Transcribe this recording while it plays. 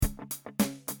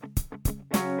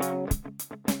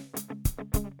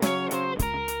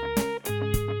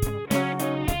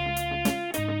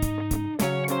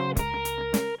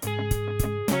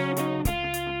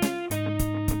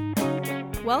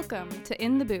Welcome to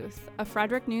In the Booth, a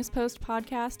Frederick News-Post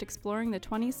podcast exploring the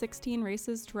 2016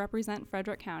 races to represent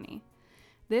Frederick County.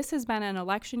 This has been an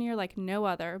election year like no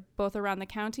other, both around the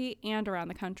county and around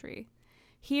the country.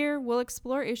 Here, we'll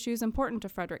explore issues important to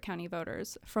Frederick County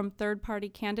voters, from third-party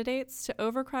candidates to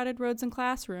overcrowded roads and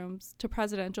classrooms to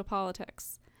presidential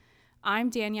politics. I'm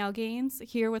Danielle Gaines,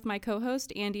 here with my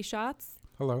co-host Andy Schatz.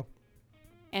 Hello.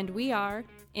 And we are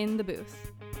In the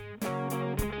Booth.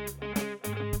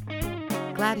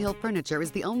 Glad Hill Furniture is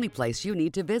the only place you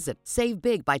need to visit. Save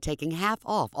big by taking half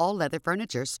off all leather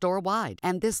furniture store-wide.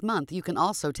 And this month, you can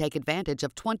also take advantage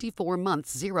of 24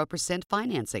 months 0%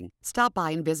 financing. Stop by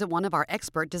and visit one of our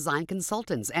expert design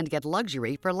consultants and get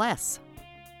luxury for less.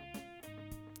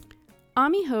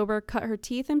 Amie Hoeber cut her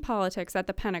teeth in politics at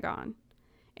the Pentagon.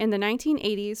 In the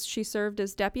 1980s, she served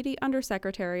as Deputy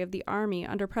Undersecretary of the Army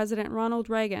under President Ronald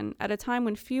Reagan at a time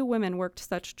when few women worked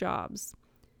such jobs.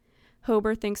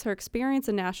 Hoeber thinks her experience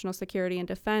in national security and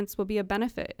defense will be a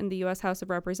benefit in the U.S. House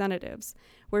of Representatives,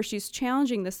 where she's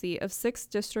challenging the seat of 6th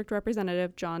District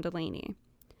Representative John Delaney.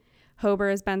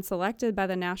 Hoeber has been selected by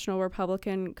the National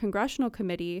Republican Congressional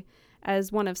Committee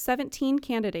as one of 17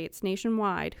 candidates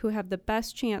nationwide who have the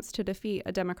best chance to defeat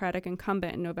a Democratic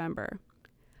incumbent in November.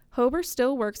 Hoeber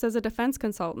still works as a defense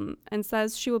consultant and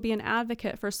says she will be an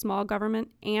advocate for small government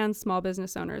and small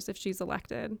business owners if she's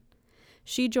elected.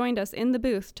 She joined us in the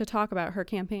booth to talk about her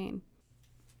campaign.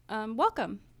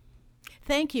 Welcome.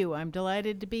 Thank you. I'm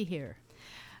delighted to be here.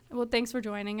 Well, thanks for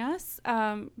joining us.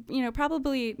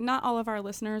 Probably not all of our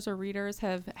listeners or readers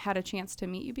have had a chance to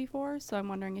meet you before, so I'm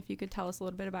wondering if you could tell us a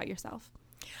little bit about yourself.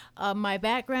 My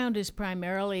background is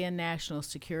primarily in national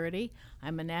security.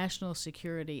 I'm a national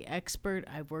security expert.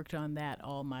 I've worked on that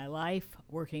all my life,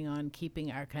 working on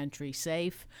keeping our country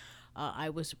safe. I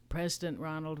was President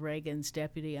Ronald Reagan's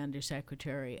Deputy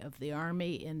Undersecretary of the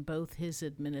Army in both his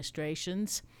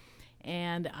administrations,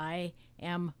 and I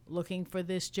am looking for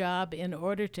this job in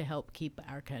order to help keep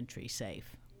our country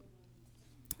safe.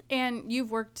 And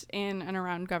you've worked in and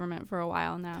around government for a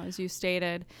while now, as you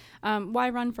stated. Why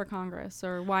run for Congress,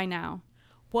 or why now?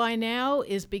 Why now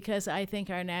is because I think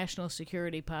our national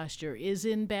security posture is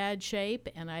in bad shape,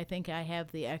 and I think I have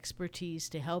the expertise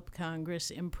to help Congress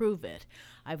improve it.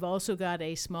 I've also got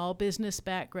a small business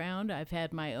background. I've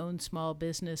had my own small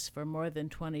business for more than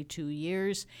 22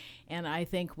 years, and I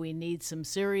think we need some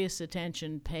serious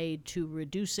attention paid to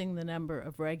reducing the number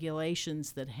of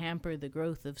regulations that hamper the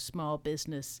growth of small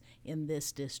business in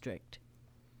this district.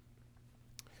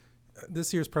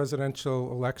 This year's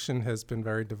presidential election has been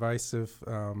very divisive,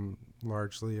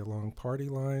 largely along party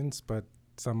lines, but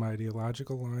some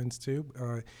ideological lines too.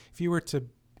 If you were to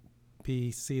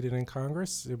be seated in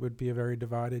Congress, it would be a very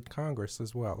divided Congress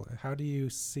as well. How do you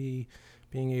see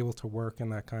being able to work in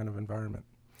that kind of environment?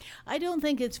 I don't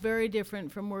think it's very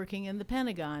different from working in the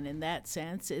Pentagon in that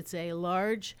sense. It's a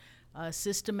large,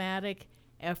 systematic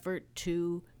effort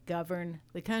to govern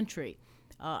the country.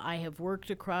 I have worked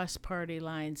across party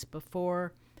lines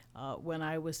before. When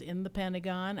I was in the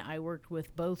Pentagon, I worked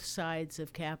with both sides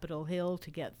of Capitol Hill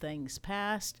to get things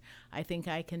passed. I think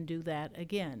I can do that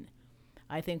again.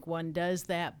 I think one does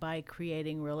that by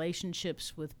creating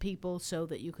relationships with people so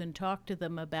that you can talk to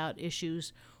them about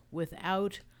issues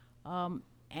without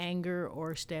anger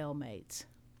or stalemates.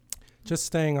 Just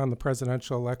staying on the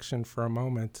presidential election for a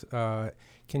moment,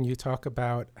 can you talk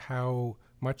about how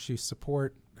much you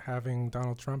support having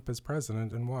Donald Trump as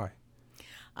president and why?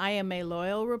 I am a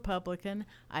loyal Republican.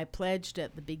 I pledged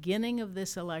at the beginning of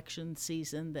this election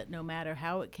season that no matter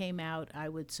how it came out, I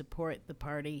would support the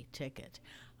party ticket.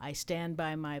 I stand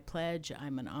by my pledge.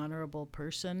 I'm an honorable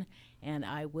person, and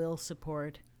I will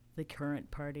support the current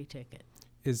party ticket.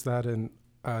 Is that an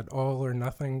all or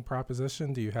nothing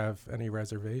proposition? Do you have any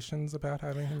reservations about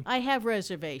having him? I have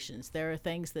reservations. There are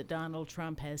things that Donald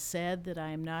Trump has said that I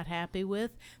am not happy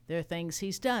with. There are things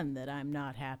he's done that I'm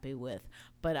not happy with.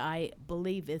 But I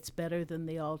believe it's better than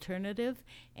the alternative.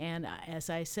 And as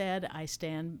I said, I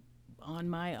stand on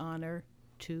my honor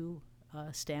to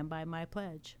stand by my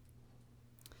pledge.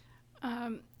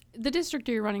 The district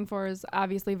you're running for is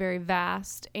obviously very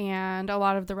vast, and a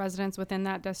lot of the residents within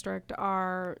that district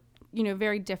are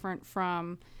very different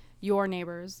from your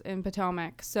neighbors in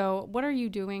Potomac. So what are you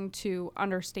doing to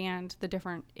understand the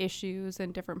different issues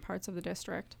in different parts of the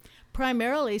district?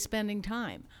 Primarily spending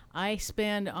time. I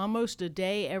spend almost a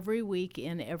day every week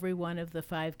in every one of the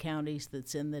 5 counties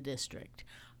that's in the district.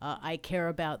 I care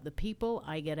about the people.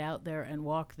 I get out there and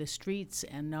walk the streets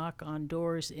and knock on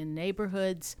doors in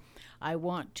neighborhoods. I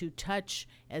want to touch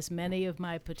as many of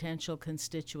my potential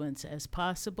constituents as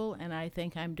possible, and I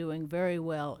think I'm doing very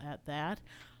well at that.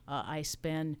 I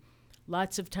spend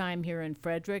lots of time here in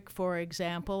Frederick, for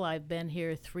example. I've been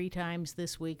here 3 times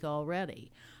this week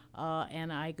already.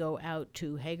 And I go out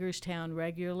to Hagerstown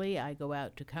regularly, I go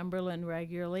out to Cumberland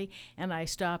regularly, and I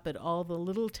stop at all the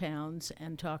little towns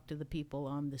and talk to the people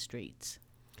on the streets.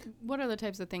 What are the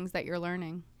types of things that you're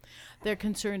learning? They're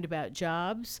concerned about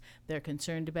jobs, they're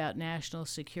concerned about national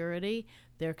security,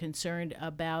 they're concerned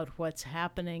about what's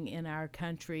happening in our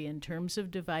country in terms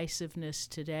of divisiveness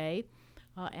today,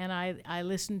 and I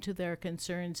listen to their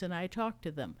concerns and I talk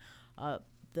to them.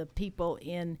 The people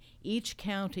in each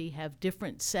county have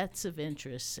different sets of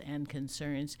interests and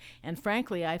concerns, and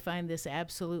frankly, I find this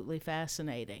absolutely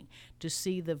fascinating to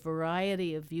see the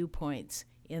variety of viewpoints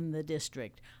in the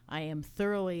district. I am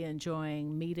thoroughly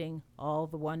enjoying meeting all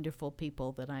the wonderful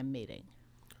people that I'm meeting.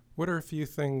 What are a few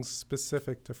things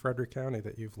specific to Frederick County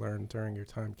that you've learned during your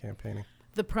time campaigning?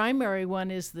 The primary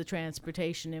one is the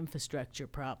transportation infrastructure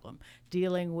problem,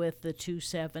 dealing with the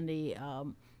 270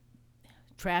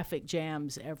 traffic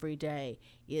jams every day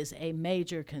is a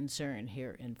major concern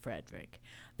here in Frederick.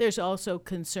 There's also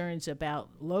concerns about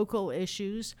local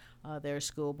issues. There's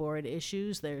school board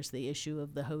issues. There's the issue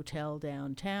of the hotel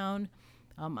downtown.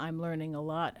 I'm learning a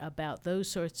lot about those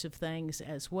sorts of things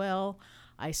as well.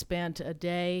 I spent a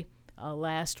day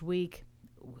last week,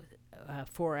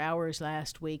 4 hours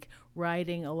last week,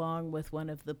 riding along with one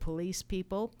of the police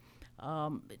people,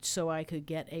 so I could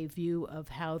get a view of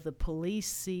how the police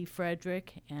see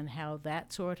Frederick and how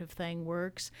that sort of thing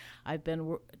works. I've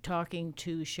been talking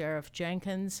to Sheriff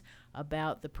Jenkins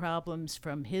about the problems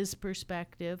from his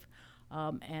perspective,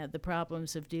 and the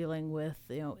problems of dealing with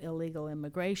illegal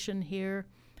immigration here,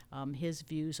 his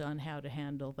views on how to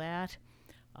handle that.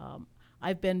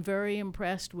 I've been very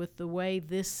impressed with the way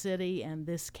this city and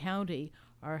this county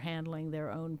are handling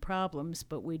their own problems,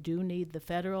 but we do need the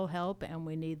federal help, and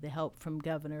we need the help from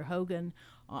Governor Hogan,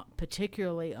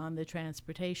 particularly on the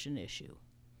transportation issue.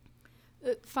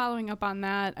 Following up on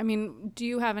that, do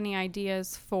you have any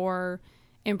ideas for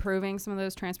improving some of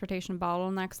those transportation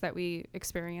bottlenecks that we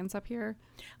experience up here?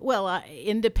 Well,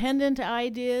 independent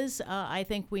ideas, I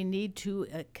think we need to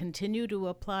continue to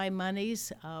apply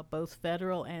monies, both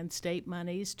federal and state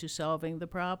monies, to solving the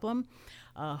problem.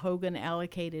 Hogan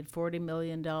allocated $40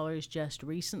 million just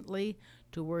recently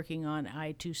to working on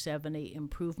I-270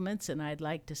 improvements, and I'd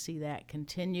like to see that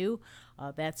continue.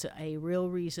 That's a real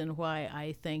reason why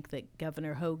I think that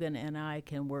Governor Hogan and I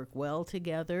can work well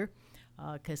together,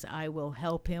 because I will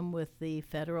help him with the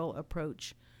federal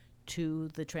approach to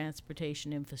the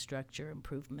transportation infrastructure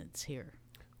improvements here.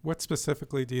 What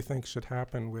specifically do you think should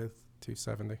happen with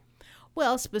 270?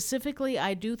 Well, specifically,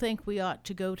 I do think we ought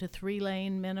to go to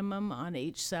 3-lane minimum on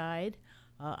each side.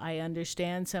 I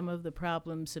understand some of the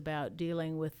problems about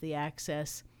dealing with the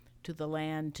access to the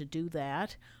land to do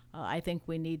that. I think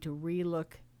we need to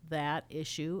relook that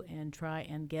issue and try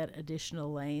and get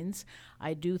additional lanes.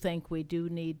 I do think we do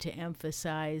need to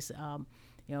emphasize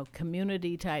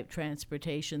community-type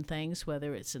transportation things,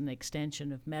 whether it's an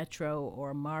extension of Metro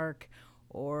or MARC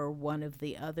or one of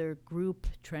the other group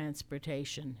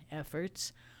transportation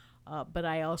efforts. But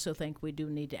I also think we do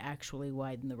need to actually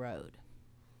widen the road.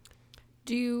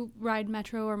 Do you ride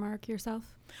Metro or MARC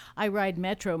yourself? I ride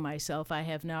Metro myself. I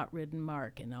have not ridden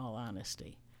MARC, in all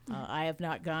honesty. I have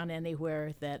not gone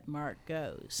anywhere that MARC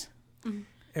goes. Mm-hmm.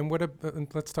 And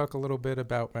let's talk a little bit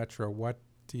about Metro. What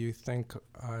do you think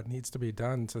needs to be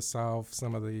done to solve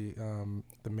some of the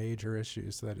major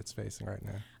issues that it's facing right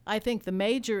now? I think the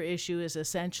major issue is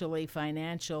essentially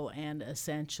financial and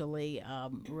essentially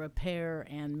repair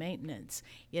and maintenance.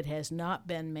 It has not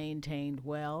been maintained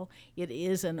well. It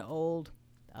is an old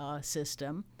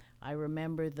system. I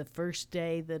remember the first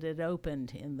day that it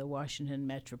opened in the Washington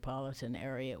metropolitan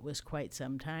area. It was quite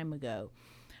some time ago.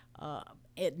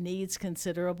 It needs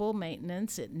considerable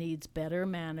maintenance. It needs better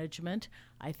management.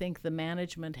 I think the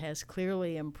management has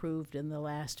clearly improved in the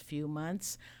last few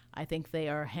months. I think they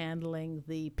are handling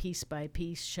the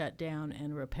piece-by-piece shutdown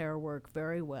and repair work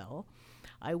very well.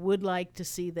 I would like to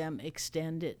see them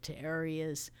extend it to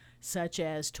areas such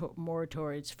as more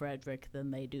towards Frederick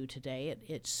than they do today.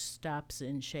 It stops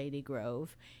in Shady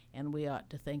Grove, and we ought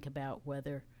to think about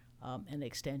whether an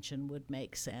extension would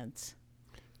make sense.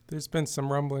 There's been some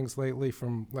rumblings lately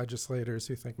from legislators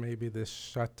who think maybe this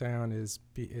shutdown is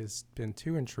been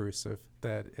too intrusive,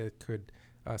 that it could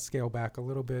scale back a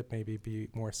little bit, maybe be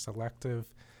more selective.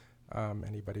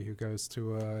 Anybody who goes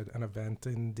to an event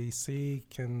in D.C.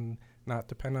 can not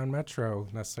depend on Metro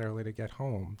necessarily to get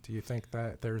home. Do you think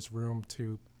that there's room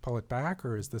to pull it back,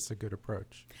 or is this a good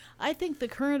approach? I think the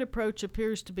current approach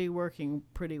appears to be working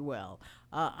pretty well.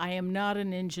 I am not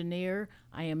an engineer.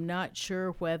 I am not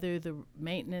sure whether the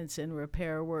maintenance and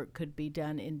repair work could be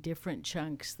done in different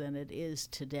chunks than it is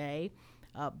today.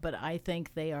 But I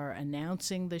think they are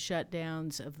announcing the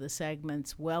shutdowns of the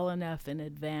segments well enough in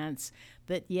advance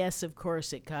that, yes, of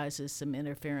course, it causes some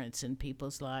interference in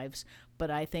people's lives.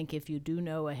 But I think if you do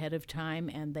know ahead of time,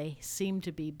 and they seem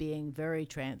to be being very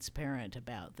transparent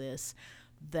about this,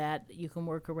 that you can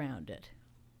work around it.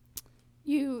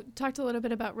 You talked a little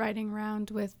bit about riding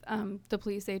around with the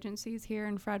police agencies here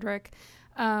in Frederick.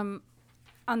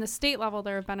 On the state level,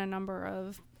 there have been a number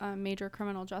of major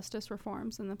criminal justice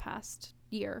reforms in the past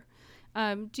year.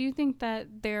 Do you think that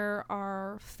there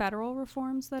are federal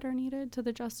reforms that are needed to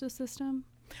the justice system?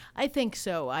 I think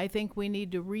so. I think we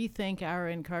need to rethink our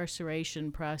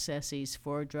incarceration processes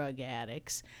for drug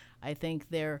addicts. I think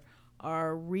there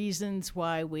are reasons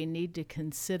why we need to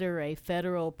consider a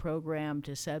federal program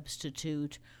to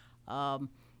substitute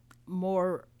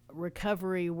more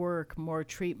recovery work, more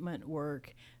treatment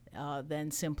work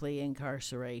than simply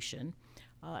incarceration.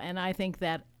 And I think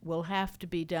that will have to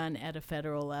be done at a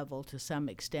federal level to some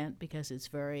extent because it's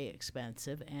very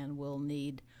expensive and will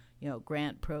need,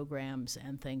 grant programs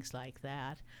and things like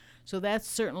that. So that's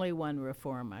certainly one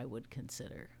reform I would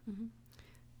consider. Mm-hmm.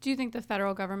 Do you think the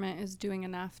federal government is doing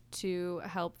enough to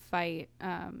help fight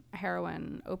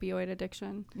heroin opioid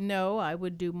addiction? No, I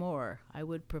would do more. I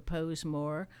would propose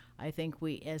more. I think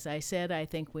as I said, I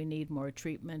think we need more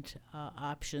treatment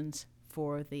options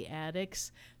for the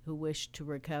addicts who wish to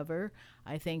recover.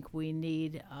 I think we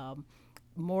need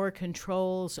more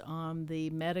controls on the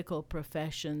medical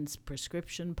profession's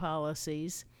prescription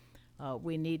policies.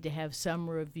 We need to have some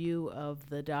review of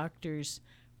the doctor's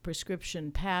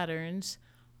prescription patterns.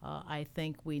 I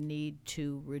think we need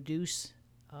to reduce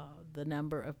the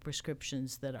number of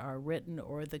prescriptions that are written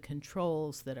or the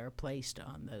controls that are placed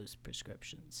on those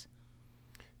prescriptions.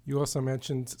 You also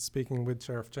mentioned speaking with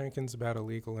Sheriff Jenkins about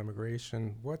illegal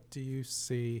immigration. What do you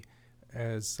see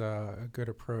as a good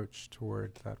approach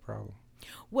toward that problem?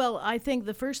 Well, I think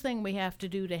the first thing we have to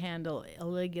do to handle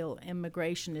illegal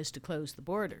immigration is to close the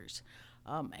borders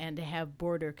and to have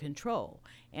border control.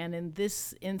 And in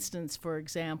this instance, for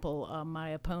example, my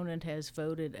opponent has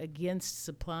voted against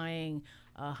supplying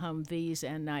Humvees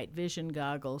and night vision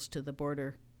goggles to the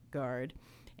border guard.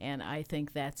 And I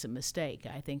think that's a mistake.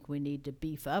 I think we need to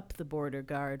beef up the border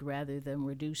guard rather than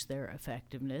reduce their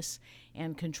effectiveness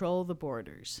and control the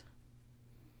borders.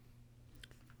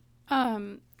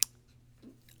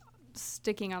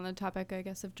 Sticking on the topic, I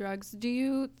guess, of drugs, do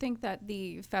you think that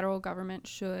the federal government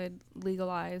should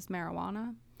legalize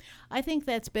marijuana? I think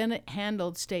that's been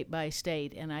handled state by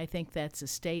state, and I think that's a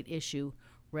state issue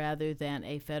rather than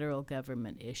a federal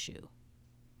government issue.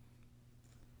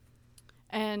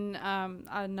 And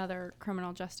another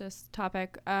criminal justice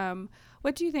topic,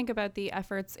 what do you think about the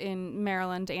efforts in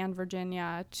Maryland and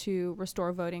Virginia to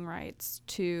restore voting rights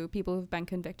to people who've been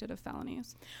convicted of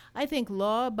felonies? I think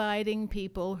law-abiding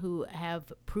people who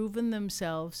have proven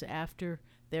themselves after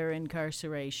their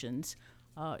incarcerations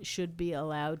should be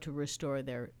allowed to restore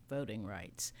their voting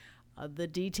rights. The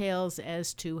details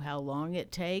as to how long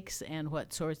it takes and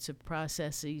what sorts of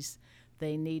processes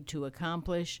they need to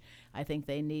accomplish. I think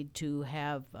they need to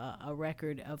have a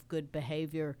record of good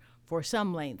behavior for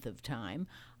some length of time.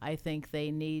 I think they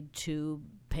need to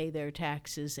pay their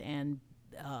taxes and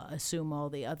assume all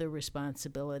the other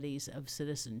responsibilities of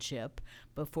citizenship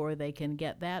before they can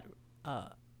get that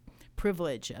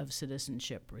privilege of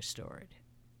citizenship restored.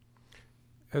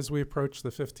 As we approach the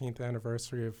 15th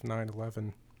anniversary of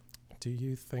 9/11, do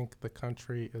you think the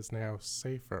country is now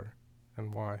safer,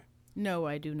 and why? No,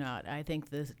 I do not. I think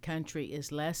the country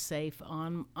is less safe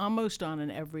almost on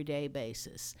an everyday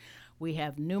basis. We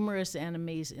have numerous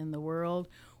enemies in the world.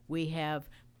 We have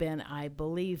been, I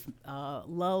believe,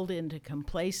 lulled into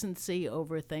complacency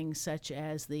over things such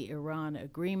as the Iran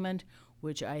agreement,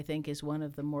 which I think is one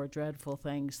of the more dreadful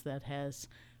things that has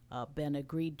been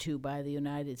agreed to by the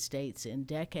United States in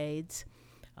decades.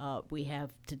 We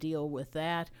have to deal with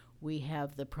that. We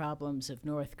have the problems of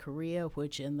North Korea,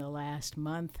 which in the last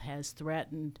month has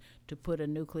threatened to put a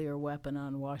nuclear weapon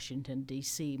on Washington,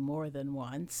 D.C. more than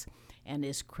once and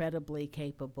is credibly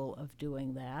capable of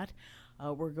doing that.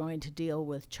 We're going to deal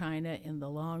with China in the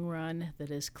long run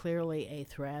that is clearly a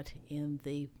threat in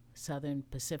the southern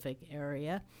Pacific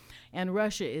area. And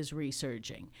Russia is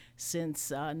resurging.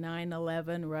 Since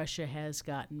 9/11, Russia has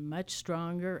gotten much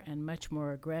stronger and much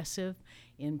more aggressive,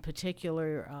 in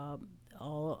particular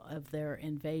all of their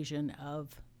invasion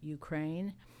of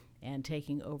Ukraine and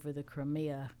taking over the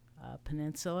Crimea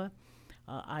Peninsula.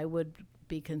 I would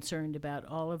be concerned about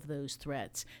all of those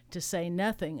threats, to say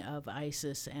nothing of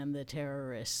ISIS and the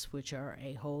terrorists, which are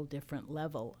a whole different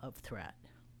level of threat.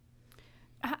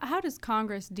 How does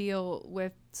Congress deal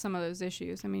with some of those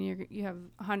issues? I mean, you have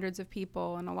hundreds of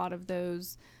people, and a lot of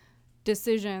those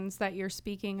decisions that you're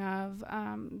speaking of,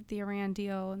 the Iran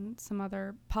deal and some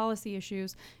other policy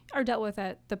issues, are dealt with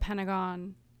at the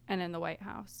Pentagon and in the White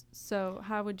House. So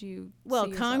how would you Well,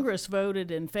 see Congress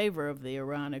voted in favor of the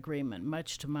Iran agreement,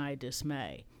 much to my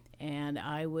dismay. And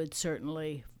I would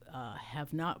certainly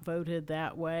have not voted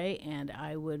that way, and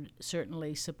I would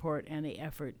certainly support any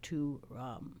effort to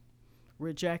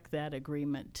reject that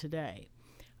agreement today.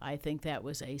 I think that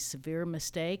was a severe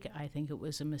mistake. I think it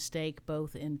was a mistake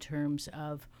both in terms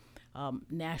of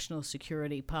national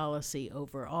security policy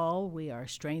overall. We are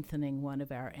strengthening one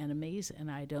of our enemies, and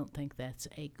I don't think that's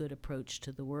a good approach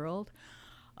to the world.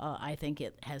 I think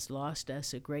it has lost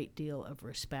us a great deal of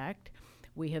respect.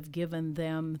 We have given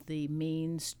them the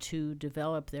means to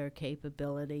develop their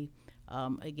capability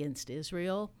against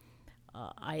Israel.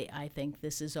 I think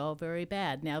this is all very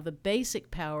bad. Now, the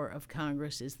basic power of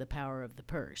Congress is the power of the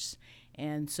purse.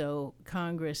 And so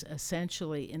Congress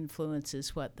essentially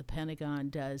influences what the Pentagon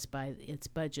does by its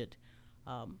budget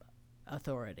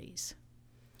authorities.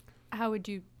 How would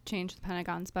you change the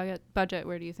Pentagon's budget?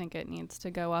 Where do you think it needs to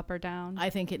go, up or down? I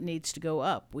think it needs to go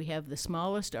up. We have the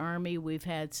smallest Army we've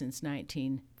had since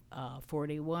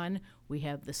 1941. We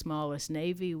have the smallest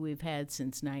Navy we've had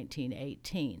since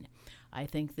 1918. I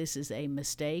think this is a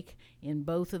mistake in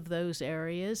both of those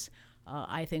areas.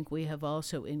 I think we have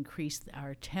also increased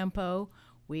our tempo.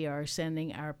 We are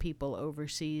sending our people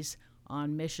overseas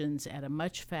on missions at a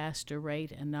much faster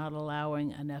rate and not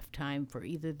allowing enough time for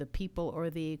either the people or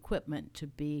the equipment to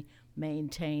be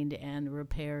maintained and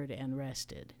repaired and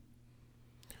rested.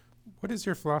 What is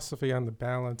your philosophy on the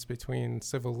balance between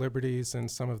civil liberties and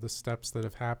some of the steps that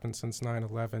have happened since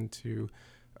 9/11 to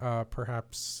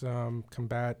perhaps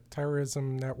combat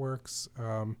terrorism networks?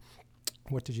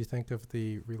 What did you think of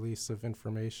the release of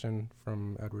information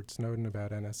from Edward Snowden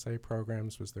about NSA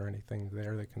programs? Was there anything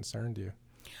there that concerned you?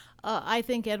 I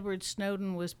think Edward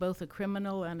Snowden was both a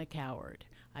criminal and a coward.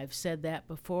 I've said that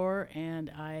before, and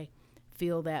I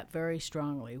feel that very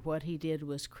strongly. What he did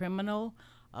was criminal.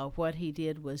 What he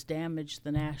did was damage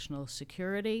the national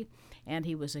security, and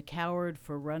he was a coward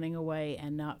for running away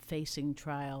and not facing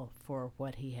trial for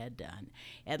what he had done.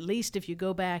 At least if you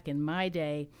go back in my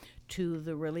day to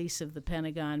the release of the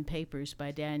Pentagon Papers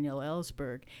by Danielle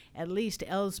Ellsberg, at least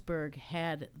Ellsberg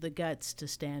had the guts to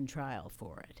stand trial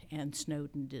for it, and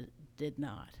Snowden did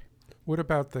not. What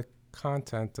about the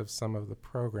content of some of the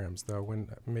programs, though, when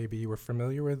maybe you were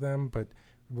familiar with them, but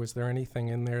was there anything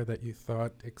in there that you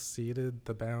thought exceeded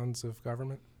the bounds of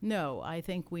government? No, I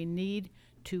think we need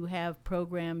to have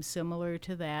programs similar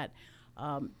to that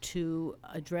to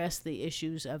address the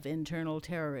issues of internal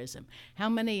terrorism. How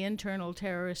many internal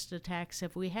terrorist attacks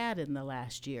have we had in the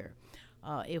last year?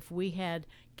 If we had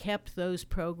kept those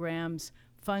programs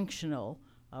functional,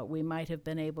 we might have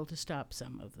been able to stop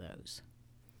some of those.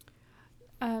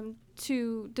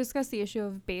 To discuss the issue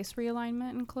of base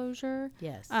realignment and closure,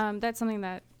 Yes. That's something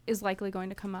that is likely going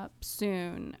to come up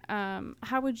soon.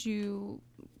 How would you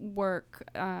work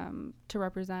to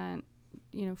represent,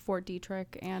 Fort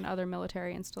Detrick and other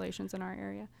military installations in our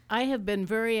area? I have been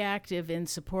very active in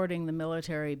supporting the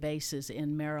military bases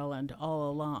in Maryland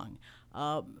all along.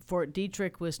 Fort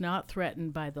Detrick was not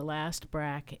threatened by the last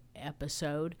BRAC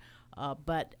episode,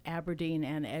 but Aberdeen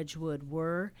and Edgewood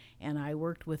were, and I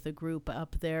worked with a group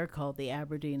up there called the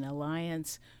Aberdeen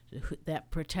Alliance that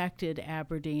protected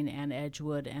Aberdeen and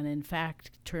Edgewood and in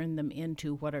fact turned them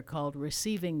into what are called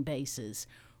receiving bases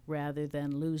rather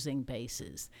than losing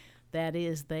bases. That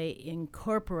is, they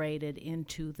incorporated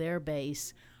into their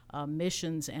base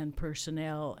missions and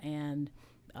personnel and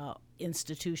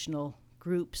institutional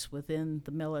groups within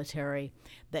the military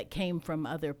that came from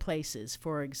other places.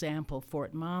 For example,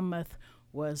 Fort Monmouth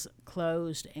was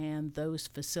closed, and those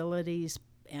facilities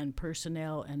and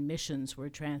personnel and missions were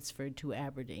transferred to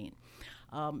Aberdeen.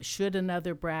 Should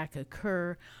another BRAC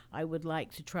occur, I would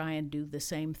like to try and do the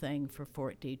same thing for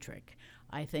Fort Detrick.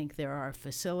 I think there are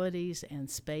facilities and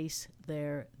space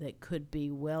there that could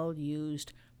be well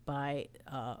used by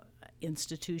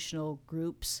institutional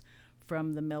groups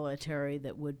from the military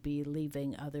that would be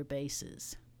leaving other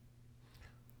bases.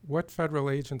 What federal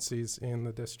agencies in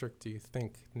the district do you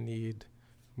think need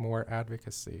more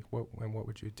advocacy? What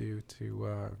would you do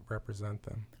to represent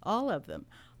them? All of them.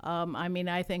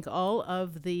 I think all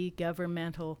of the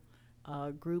governmental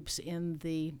groups in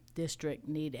the district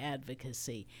need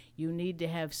advocacy. You need to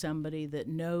have somebody that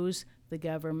knows the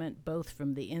government both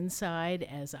from the inside,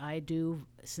 as I do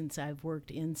since I've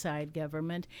worked inside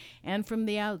government, and from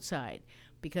the outside,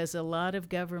 because a lot of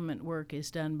government work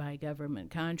is done by government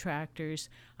contractors.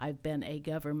 I've been a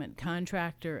government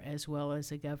contractor as well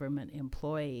as a government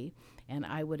employee, and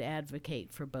I would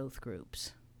advocate for both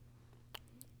groups.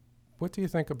 What do you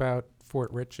think about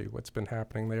Fort Ritchie? What's been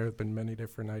happening there? There have been many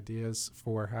different ideas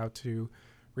for how to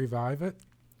revive it,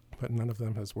 but none of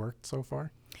them has worked so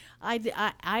far.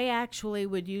 I actually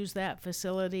would use that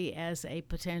facility as a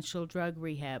potential drug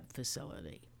rehab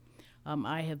facility.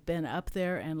 I have been up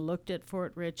there and looked at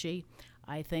Fort Ritchie.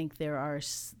 I think there are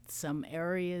some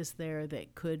areas there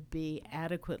that could be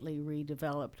adequately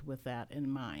redeveloped with that in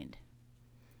mind.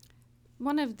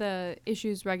 One of the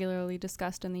issues regularly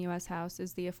discussed in the U.S. House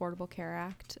is the Affordable Care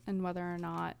Act and whether or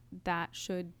not that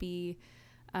should be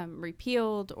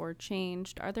repealed or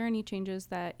changed. Are there any changes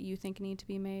that you think need to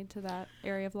be made to that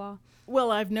area of law? Well,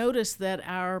 I've noticed that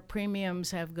our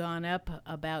premiums have gone up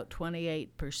about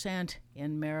 28%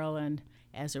 in Maryland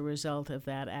as a result of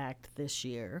that act this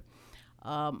year.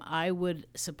 I would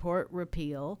support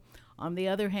repeal. On the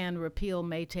other hand, repeal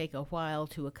may take a while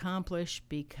to accomplish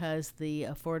because the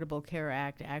Affordable Care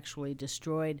Act actually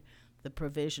destroyed the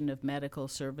provision of medical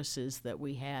services that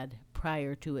we had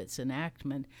prior to its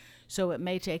enactment. So it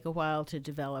may take a while to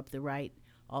develop the right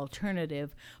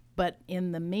alternative. But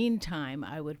in the meantime,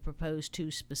 I would propose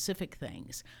two specific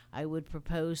things. I would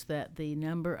propose that the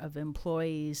number of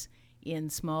employees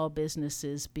in small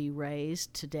businesses be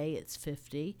raised. Today it's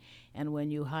 50, and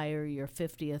when you hire your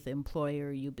 50th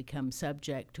employer, you become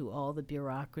subject to all the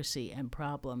bureaucracy and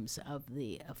problems of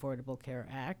the Affordable Care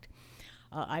Act.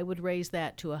 I would raise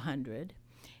that to 100.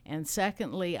 And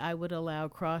secondly, I would allow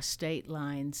cross-state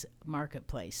lines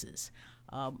marketplaces.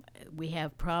 We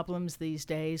have problems these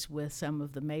days with some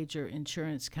of the major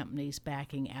insurance companies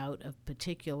backing out of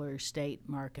particular state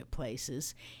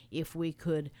marketplaces. If we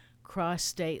could cross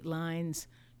state lines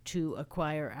to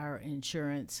acquire our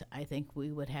insurance, I think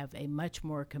we would have a much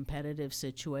more competitive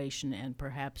situation and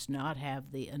perhaps not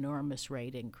have the enormous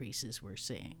rate increases we're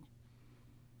seeing.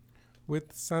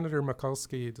 With Senator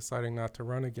Mikulski deciding not to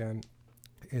run again,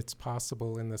 it's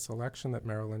possible in this election that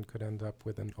Maryland could end up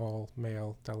with an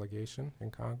all-male delegation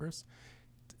in Congress.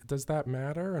 Does that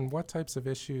matter? And what types of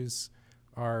issues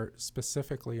are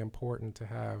specifically important to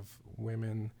have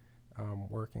women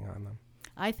working on them?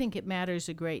 I think it matters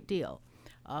a great deal,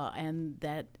 and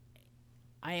that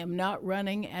I am not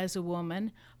running as a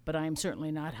woman, but I'm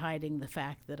certainly not hiding the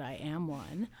fact that I am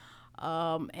one.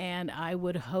 And I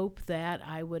would hope that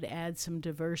I would add some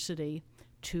diversity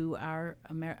to our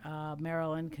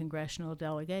Maryland congressional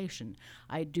delegation.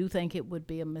 I do think it would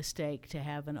be a mistake to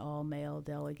have an all-male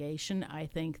delegation. I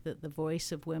think that the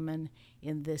voice of women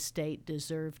in this state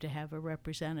deserve to have a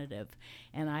representative,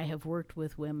 and I have worked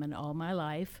with women all my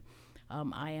life.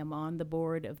 I am on the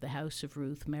board of the House of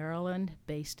Ruth, Maryland,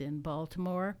 based in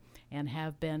Baltimore, and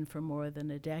have been for more than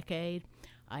a decade.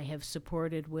 I have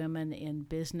supported women in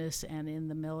business and in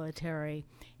the military,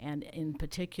 and in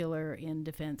particular in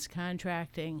defense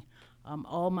contracting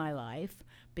all my life,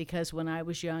 because when I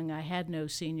was young, I had no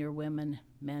senior women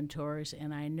mentors,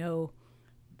 and I know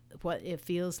what it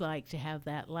feels like to have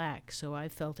that lack. So I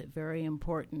felt it very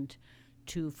important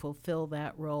to fulfill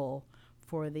that role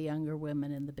for the younger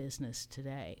women in the business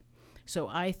today. So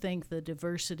I think the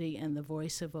diversity and the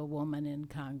voice of a woman in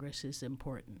Congress is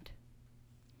important.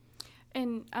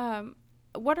 And how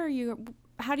do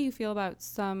you feel about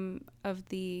some of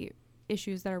the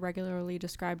issues that are regularly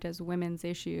described as women's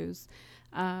issues?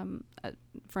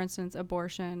 For instance,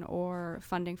 abortion or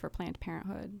funding for Planned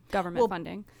Parenthood, government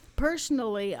funding.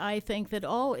 Personally, I think that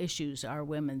all issues are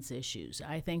women's issues.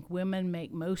 I think women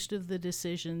make most of the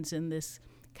decisions in this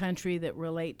country that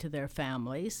relate to their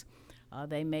families.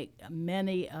 They make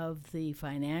many of the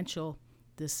financial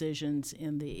decisions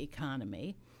in the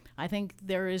economy. I think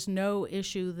there is no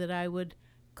issue that I would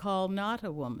call not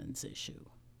a woman's issue.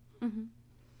 Mm-hmm.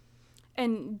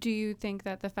 And do you think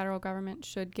that the federal government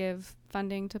should give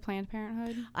funding to Planned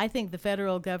Parenthood? I think the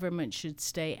federal government should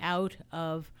stay out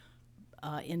of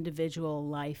individual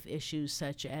life issues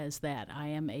such as that. I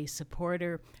am a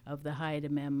supporter of the Hyde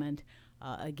Amendment,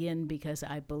 again, because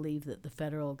I believe that the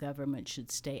federal government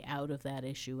should stay out of that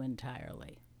issue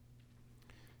entirely.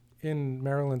 In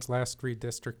Maryland's last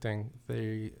redistricting,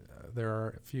 there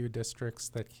are a few districts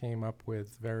that came up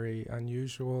with very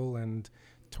unusual and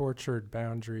tortured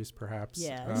boundaries, perhaps.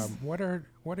 Yes. What are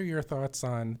your thoughts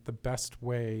on the best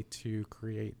way to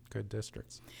create good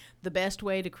districts? The best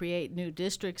way to create new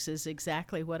districts is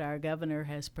exactly what our governor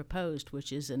has proposed,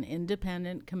 which is an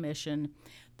independent commission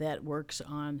that works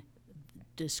on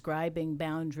describing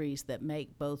boundaries that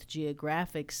make both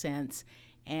geographic sense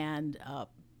and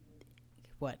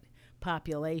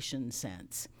population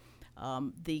sense.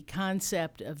 The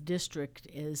concept of district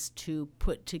is to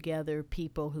put together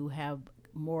people who have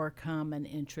more common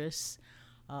interests.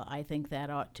 I think that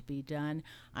ought to be done.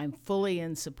 I'm fully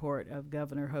in support of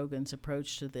Governor Hogan's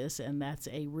approach to this, and that's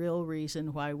a real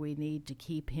reason why we need to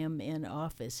keep him in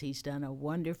office. He's done a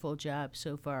wonderful job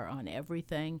so far on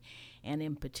everything, and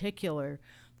in particular,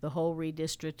 the whole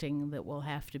redistricting that will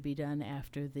have to be done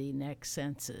after the next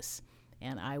census.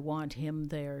 And I want him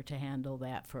there to handle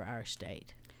that for our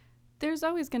state. There's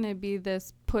always going to be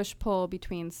this push-pull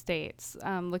between states,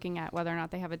 looking at whether or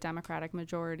not they have a Democratic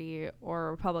majority or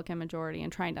a Republican majority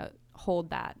and trying to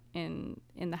hold that in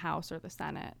the House or the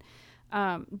Senate.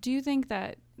 Do you think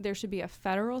that there should be a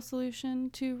federal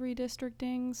solution to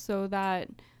redistricting so that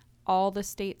all the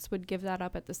states would give that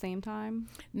up at the same time?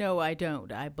 No, I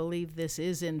don't. I believe this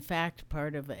is, in fact,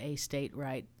 part of a state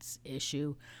rights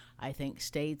issue. I think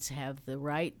states have the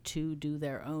right to do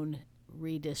their own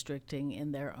redistricting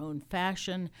in their own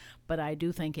fashion, but I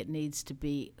do think it needs to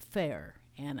be fair.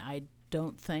 And I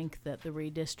don't think that the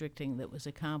redistricting that was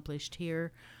accomplished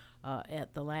here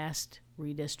at the last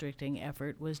redistricting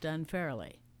effort was done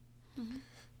fairly. Mm-hmm.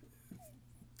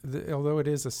 Although it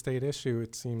is a state issue,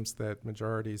 it seems that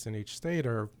majorities in each state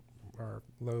are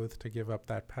loath to give up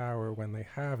that power when they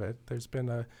have it. There's been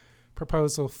a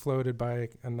proposal floated by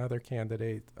another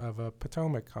candidate of a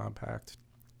Potomac Compact,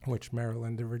 which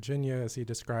Maryland and Virginia, as he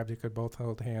described it, could both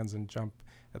hold hands and jump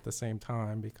at the same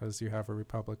time because you have a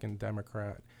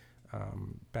Republican-Democrat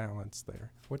balance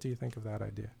there. What do you think of that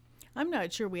idea? I'm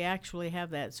not sure we actually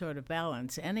have that sort of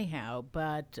balance anyhow,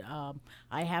 but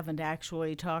I haven't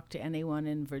actually talked to anyone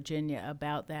in Virginia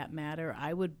about that matter.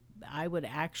 I would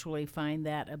actually find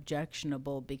that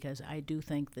objectionable because I do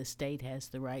think the state has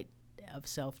the right of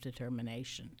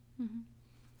self-determination. Mm-hmm.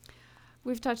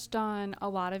 We've touched on a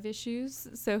lot of issues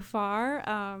so far.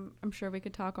 I'm sure we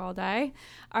could talk all day.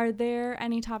 Are there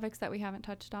any topics that we haven't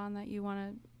touched on that you want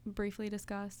to briefly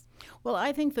discuss? Well,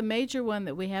 I think the major one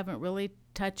that we haven't really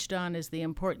touched on is the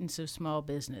importance of small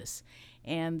business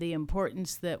and the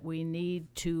importance that we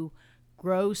need to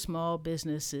grow small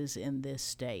businesses in this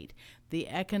state. The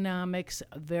economics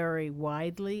vary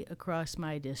widely across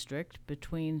my district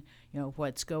between,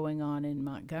 what's going on in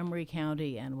Montgomery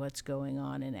County and what's going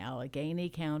on in Allegheny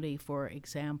County, for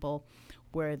example,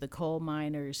 where the coal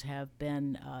miners have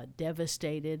been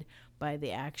devastated by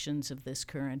the actions of this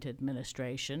current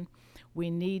administration.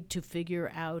 We need to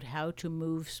figure out how to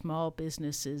move small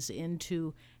businesses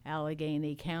into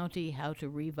Allegheny County, how to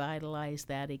revitalize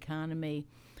that economy.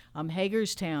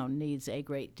 Hagerstown needs a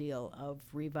great deal of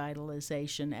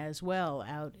revitalization as well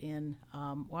out in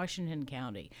Washington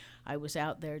County. I was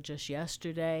out there just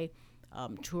yesterday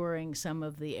touring some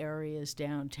of the areas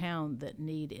downtown that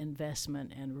need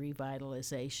investment and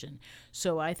revitalization.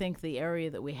 So I think the area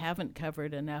that we haven't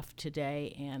covered enough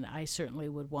today, and I certainly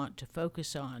would want to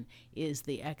focus on, is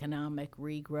the economic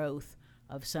regrowth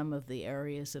of some of the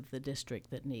areas of the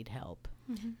district that need help.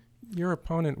 Mm-hmm. Your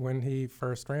opponent, when he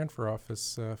first ran for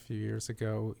office a few years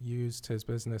ago, used his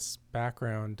business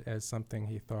background as something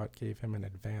he thought gave him an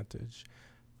advantage.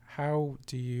 How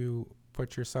do you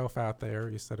put yourself out there,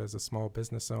 you said as a small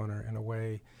business owner, in a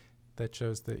way that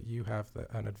shows that you have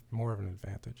more of an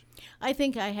advantage? I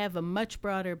think I have a much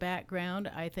broader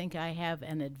background. I think I have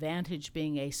an advantage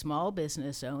being a small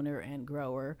business owner and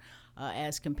grower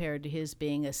as compared to his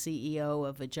being a CEO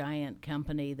of a giant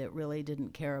company that really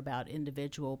didn't care about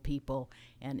individual people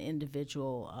and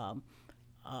individual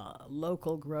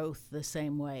local growth the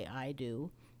same way I do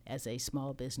as a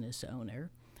small business owner.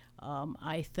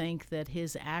 I think that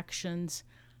his actions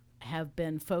have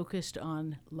been focused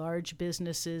on large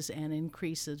businesses and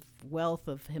increase of wealth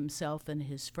of himself and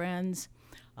his friends.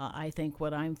 I think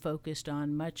what I'm focused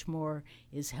on much more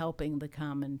is helping the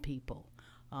common people,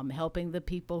 helping the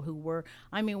people who were,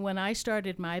 when I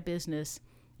started my business,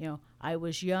 I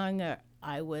was young,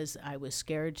 I was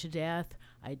scared to death.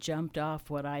 I jumped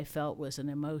off what I felt was an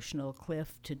emotional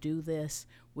cliff to do this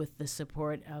with the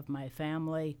support of my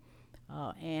family.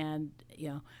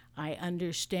 I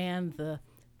understand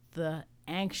the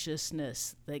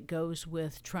anxiousness that goes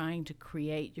with trying to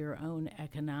create your own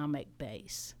economic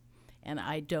base. and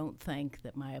I don't think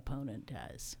that my opponent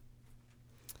does.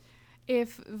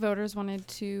 If voters wanted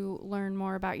to learn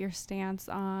more about your stance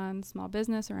on small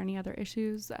business or any other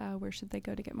issues, where should they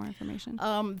go to get more information?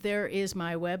 There is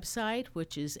my website,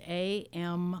 which is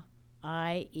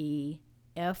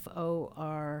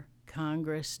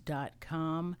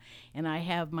AmieForCongress.com, and I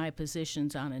have my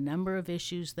positions on a number of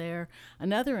issues there.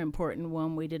 Another important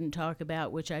one we didn't talk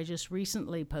about, which I just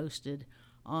recently posted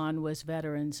on, was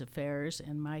Veterans Affairs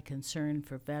and my concern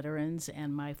for veterans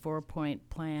and my 4-point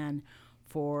plan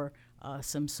for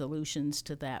some solutions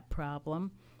to that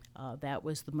problem. That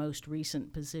was the most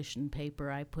recent position paper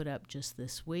I put up just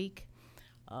this week.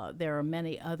 There are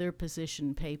many other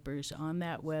position papers on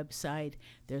that website.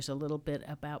 There's a little bit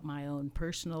about my own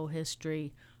personal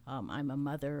history. I'm a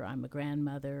mother, I'm a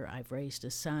grandmother, I've raised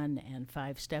a son and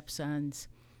 5 stepsons.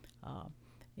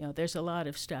 There's a lot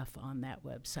of stuff on that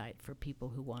website for people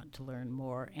who want to learn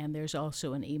more. And there's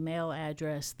also an email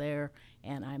address there,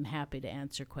 and I'm happy to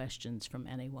answer questions from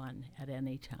anyone at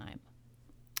any time.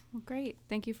 Well, great.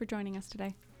 Thank you for joining us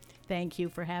today. Thank you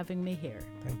for having me here.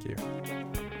 Thank you.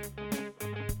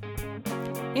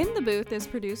 In the Booth is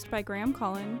produced by Graham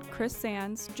Cullen, Chris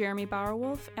Sands, Jeremy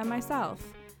Bowerwolf, and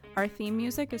myself. Our theme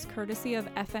music is courtesy of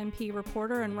FNP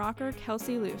reporter and rocker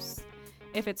Kelsey Luce.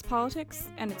 If it's politics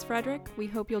and it's Frederick, we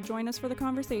hope you'll join us for the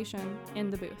conversation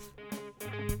in the Booth.